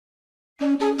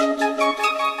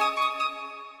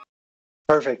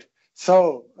Perfect.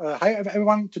 So, hi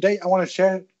everyone. Today I want to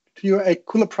share to you a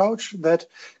cool approach that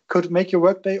could make your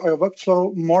workday or your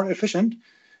workflow more efficient.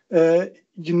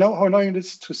 You know how annoying it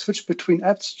is to switch between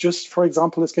apps, just for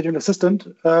example, a scheduling assistant.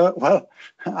 Well,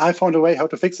 I found a way how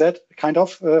to fix that, kind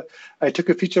of. I took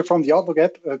a feature from the Outlook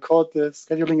app called the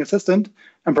scheduling assistant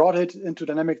and brought it into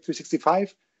Dynamics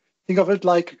 365. Think of it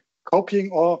like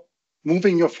copying or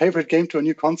moving your favorite game to a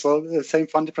new console, same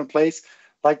fun, different place,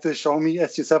 like the Xiaomi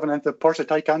SU7 and the Porsche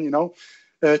Taycan,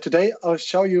 Today, I'll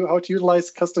show you how to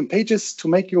utilize custom pages to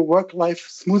make your work life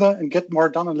smoother and get more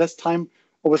done in less time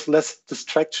or with less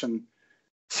distraction.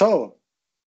 So,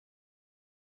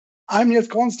 I'm Niels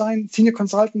Gorenstein, Senior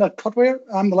Consultant at Podware.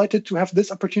 I'm delighted to have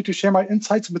this opportunity to share my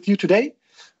insights with you today.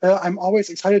 I'm always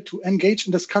excited to engage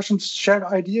in discussions, share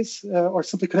ideas, or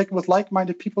simply connect with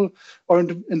like-minded people or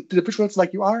individuals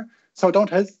like you are. So don't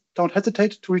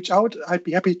hesitate to reach out. I'd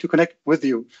be happy to connect with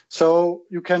you. So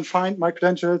you can find my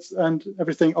credentials and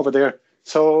everything over there.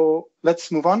 So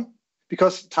let's move on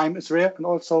because time is rare and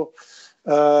also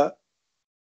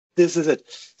this is it.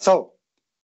 So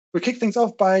we kick things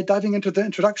off by diving into the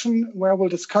introduction, where we'll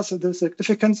discuss the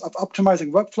significance of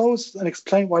optimizing workflows and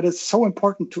explain why it is so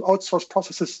important to outsource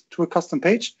processes to a custom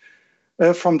page.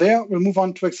 From there, we'll move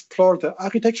on to explore the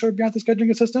architecture behind the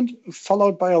scheduling assistant,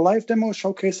 followed by a live demo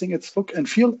showcasing its look and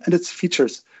feel and its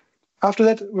features. After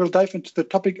that, we'll dive into the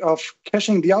topic of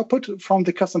caching the output from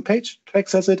the custom page to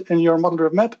access it in your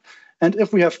model-driven map. And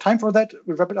if we have time for that,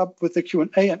 we'll wrap it up with the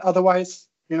Q&A. And otherwise,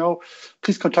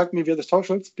 please contact me via the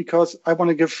socials because I want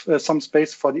to give some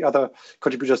space for the other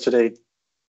contributors today.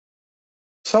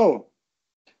 So,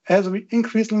 as we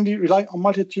increasingly rely on a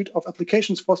multitude of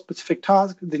applications for specific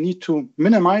tasks, the need to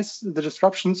minimize the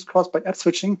disruptions caused by app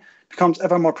switching becomes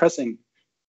ever more pressing.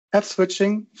 App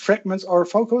switching fragments our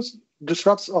focus,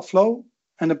 disrupts our flow,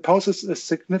 and imposes a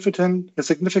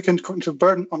significant cognitive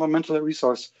burden on our mental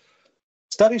resource.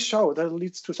 Studies show that it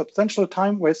leads to substantial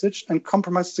time wastage and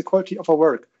compromises the quality of our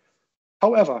work.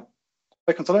 However,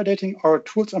 by consolidating our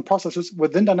tools and processes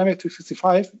within Dynamics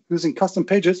 365 using custom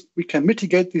pages, we can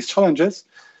mitigate these challenges.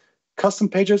 Custom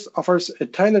pages offers a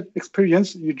tailored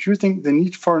experience, reducing the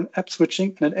need for an app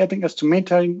switching and enabling us to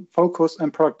maintain focus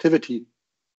and productivity.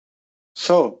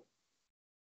 So,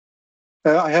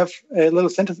 I have a little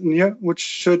sentence in here which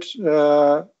should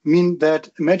mean that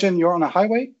imagine you're on a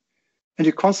highway and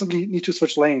you constantly need to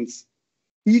switch lanes.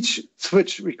 Each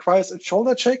switch requires a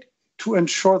shoulder check to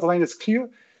ensure the lane is clear,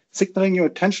 signaling your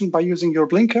attention by using your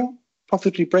blinker,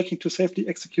 possibly braking to safely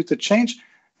execute the change,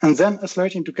 and then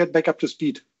accelerating to get back up to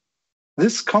speed.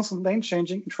 This constant lane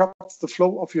changing interrupts the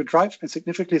flow of your drive and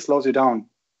significantly slows you down.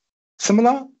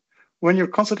 Similar, when you're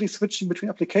constantly switching between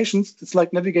applications, it's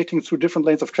like navigating through different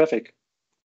lanes of traffic.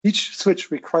 Each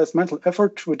switch requires mental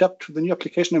effort to adapt to the new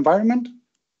application environment,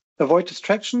 avoid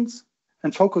distractions,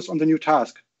 and focus on the new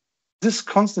task. This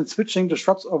constant switching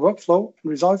disrupts our workflow and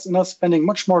results in us spending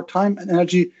much more time and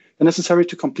energy than necessary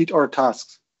to complete our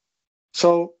tasks.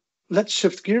 So let's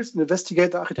shift gears and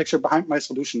investigate the architecture behind my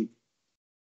solution.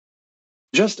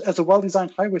 Just as a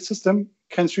well-designed highway system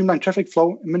can streamline traffic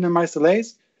flow and minimize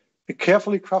delays, a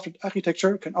carefully crafted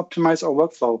architecture can optimize our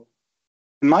workflow.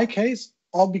 In my case,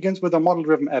 all begins with a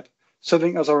model-driven app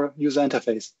serving as our user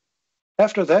interface.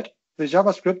 After that, the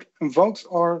JavaScript invokes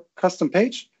our custom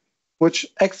page, which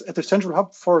acts as the central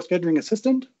hub for a scheduling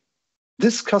assistant.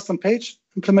 This custom page,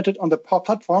 implemented on the Power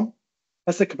Platform,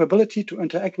 has the capability to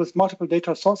interact with multiple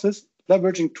data sources,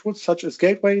 leveraging tools such as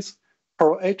gateways,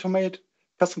 Power Automate,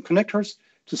 custom connectors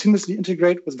to seamlessly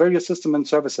integrate with various systems and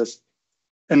services.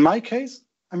 In my case,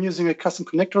 I'm using a custom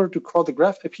connector to call the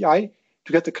Graph API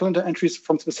to get the calendar entries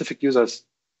from specific users.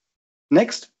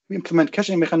 Next, we implement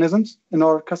caching mechanisms in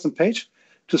our custom page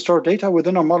to store data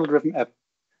within our model-driven app.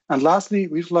 And lastly,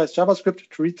 we utilize JavaScript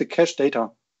to read the cached data.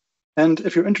 And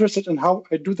if you're interested in how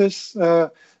I do this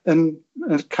in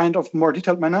a kind of more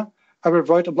detailed manner, I will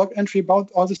write a blog entry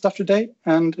about all this stuff today,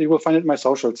 and you will find it in my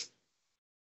socials.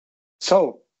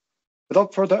 So,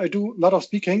 without further ado, a lot of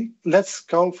speaking, let's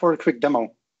go for a quick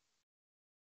demo.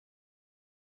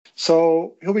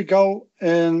 So here we go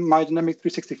in my Dynamics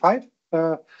 365.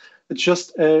 It's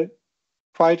just a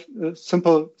quite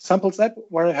simple samples app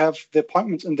where I have the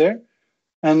appointments in there.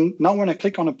 And now when I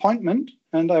click on appointment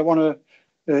and I want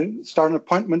to start an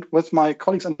appointment with my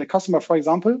colleagues and the customer, for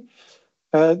example,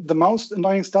 the most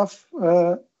annoying stuff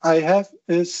I have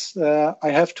is I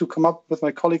have to come up with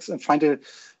my colleagues and find a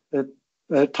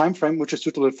time frame which is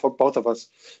suitable for both of us.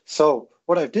 So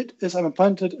what I did is I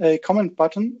implemented a comment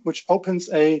button which opens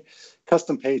a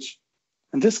custom page.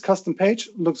 And this custom page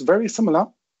looks very similar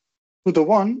to the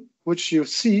one which you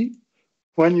see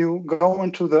When you go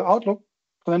into the Outlook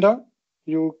calendar,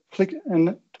 you click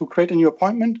in to create a new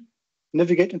appointment,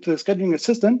 navigate into the scheduling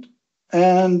assistant,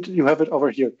 and you have it over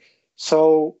here.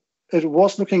 So it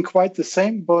was looking quite the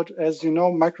same, but as you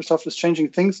know, Microsoft is changing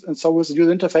things, and so is the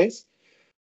user interface.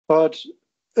 But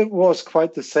it was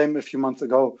quite the same a few months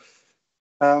ago.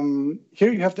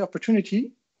 Here you have the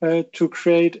opportunity to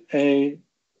create a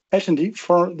attendee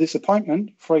for this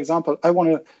appointment. For example, I want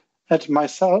to add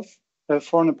myself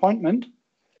for an appointment.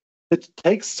 It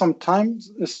takes some time.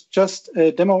 It's just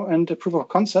a demo and a proof of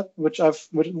concept, which I've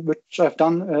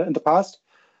done in the past.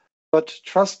 But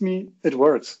trust me, it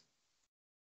works.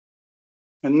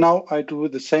 And now I do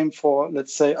the same for,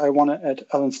 let's say, I want to add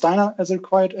Alan Steiner as a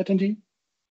required attendee.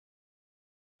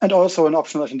 And also an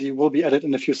optional attendee will be added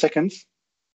in a few seconds.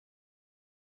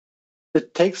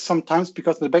 It takes some time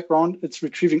because in the background, it's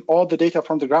retrieving all the data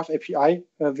from the Graph API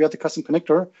via the custom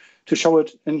connector to show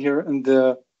it in here in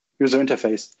the user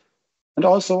interface. And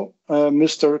also,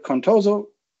 Mr. Contoso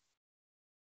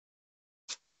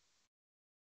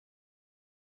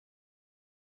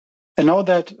and now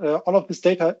that all of this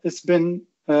data has been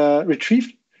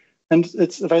retrieved and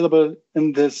it's available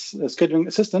in this scheduling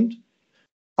assistant,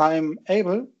 I'm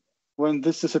able, when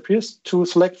this disappears, to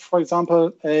select, for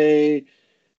example, a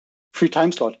free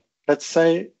time slot. Let's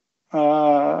say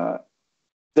there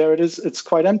it is, it's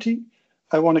quite empty.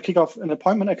 I want to kick off an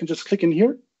appointment. I can just click in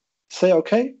here, say,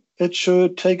 okay, it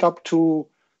should take up to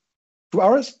 2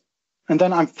 hours, and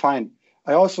then I'm fine.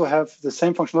 I also have the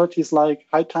same functionalities like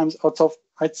hide times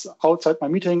outside my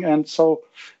meeting, and so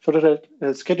that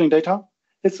scheduling data.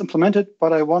 It's implemented,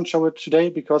 but I won't show it today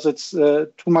because it's too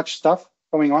much stuff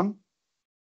going on.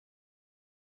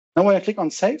 Now when I click on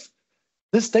save,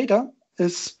 this data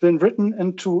has been written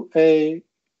into a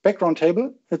background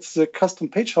table. It's the custom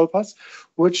page helpers,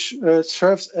 which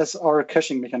serves as our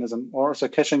caching mechanism or as a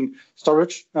caching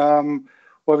storage, where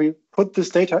we put this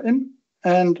data in.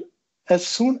 And as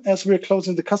soon as we're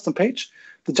closing the custom page,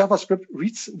 the JavaScript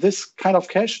reads this kind of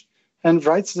cache and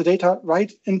writes the data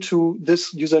right into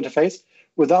this user interface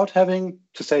without having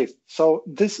to save. So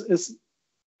this is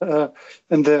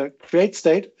in the create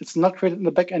state. It's not created in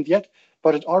the backend yet,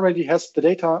 but it already has the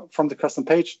data from the custom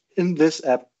page in this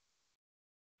app.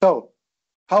 So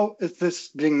how is this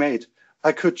being made?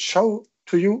 I could show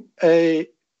to you a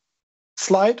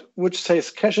slide which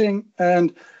says caching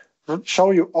and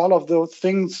show you all of those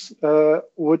things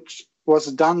which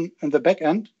was done in the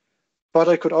backend, but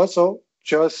I could also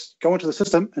just go into the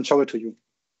system and show it to you.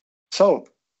 So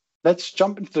let's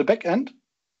jump into the backend.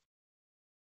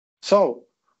 So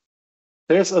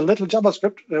there's a little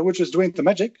JavaScript which is doing the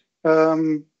magic.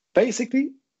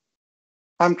 Basically,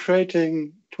 I'm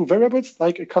creating 2 variables,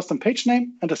 like a custom page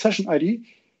name and a session ID.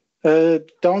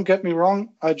 Don't get me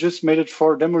wrong, I just made it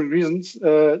for demo reasons.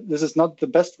 This is not the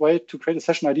best way to create a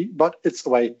session ID, but it's the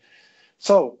way.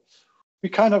 So we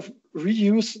kind of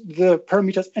reuse the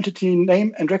parameters entity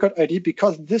name and record ID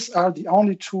because these are the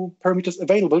only 2 parameters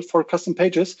available for custom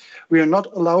pages. We are not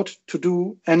allowed to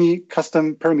do any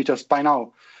custom parameters by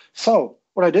now. So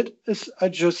what I did is I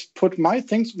just put my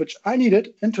things which I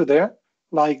needed into there,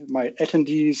 like my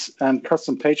attendees and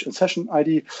custom page and session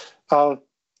ID.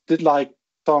 Did like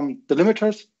some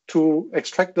delimiters to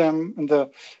extract them in the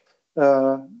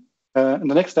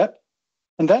next step.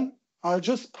 And then I'll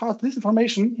just pass this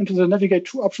information into the Navigate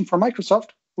to option for Microsoft,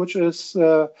 which is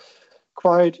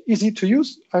quite easy to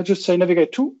use. I just say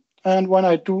Navigate to, and when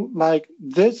I do like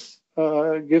this,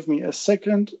 give me a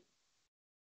second.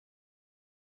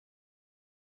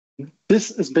 This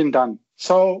is being done.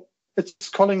 So it's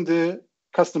calling the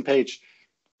custom page,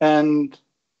 and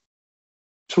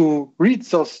to read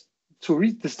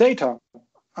this data,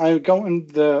 I go in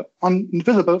the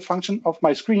invisible function of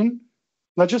my screen,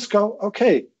 and I just go,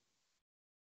 okay,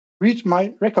 read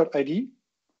my record ID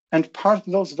and parse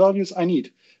those values I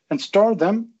need and store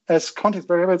them as context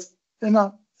variables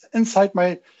inside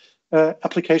my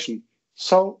application.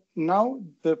 So now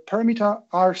the parameter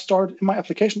are stored in my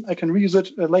application. I can reuse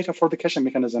it later for the caching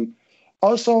mechanism.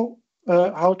 Also,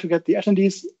 how to get the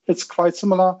attendees, it's quite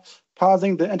similar,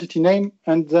 parsing the entity name,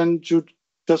 and then you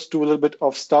just do a little bit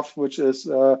of stuff, which is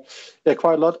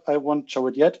quite a lot. I won't show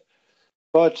it yet.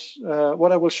 But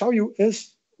what I will show you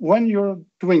is when you're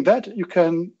doing that, you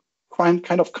can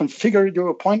kind of configure your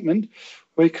appointment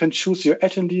where you can choose your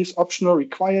attendees, optional,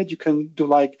 required. You can do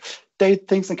like date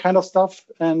things and kind of stuff.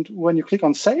 And when you click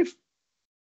on save,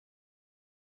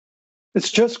 it's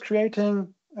just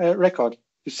creating a record.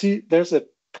 You see there's a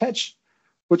patch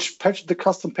which patched the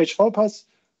custom page helpers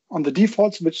on the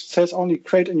defaults, which says only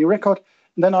create a new record.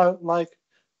 And then I like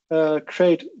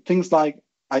create things like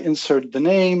I insert the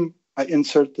name, I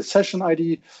insert the session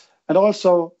ID, and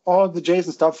also all the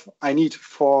JSON stuff I need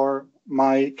for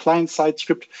my client-side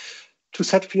script to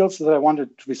set fields that I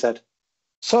wanted to be set.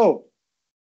 So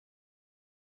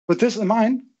with this in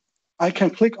mind, I can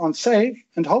click on Save,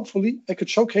 and hopefully I could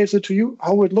showcase it to you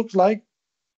how it looks like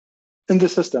in the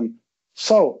system.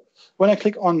 So when I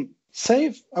click on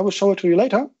Save, I will show it to you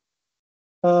later.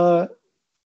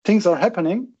 Things are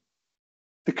happening.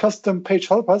 The custom page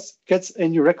helpers gets a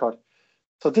new record.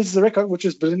 So this is a record which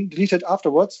is deleted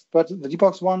afterwards, but the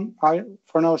debox one I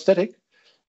for now static.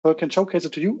 So I can showcase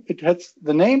it to you. It has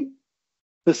the name,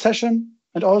 the session,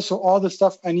 and also all the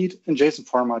stuff I need in JSON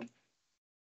format.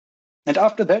 And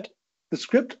after that, the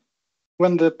script,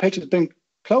 when the page has been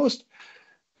closed,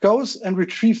 goes and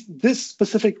retrieves this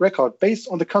specific record based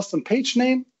on the custom page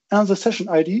name and the session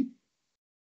ID.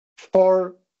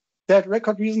 For that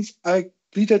record reasons, I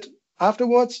delete it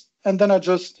afterwards, and then I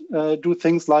just do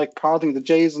things like parsing the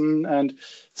JSON and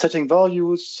setting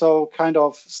values. So kind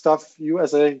of stuff you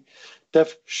as a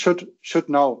dev should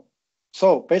know.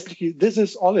 So basically, this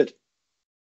is all it.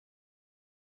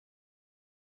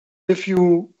 If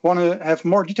you want to have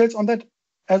more details on that,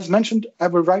 as mentioned, I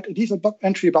will write a detailed blog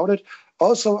entry about it.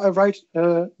 Also, I write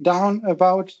down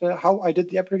about how I did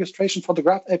the app registration for the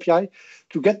Graph API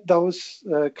to get those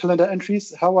calendar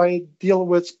entries, how I deal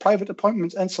with private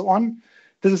appointments, and so on.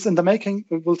 This is in the making.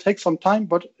 It will take some time,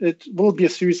 but it will be a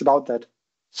series about that.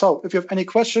 So if you have any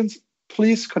questions,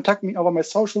 please contact me over my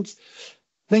socials,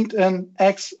 LinkedIn,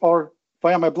 X, or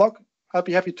via my blog. I'll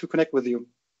be happy to connect with you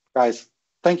guys.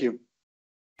 Thank you.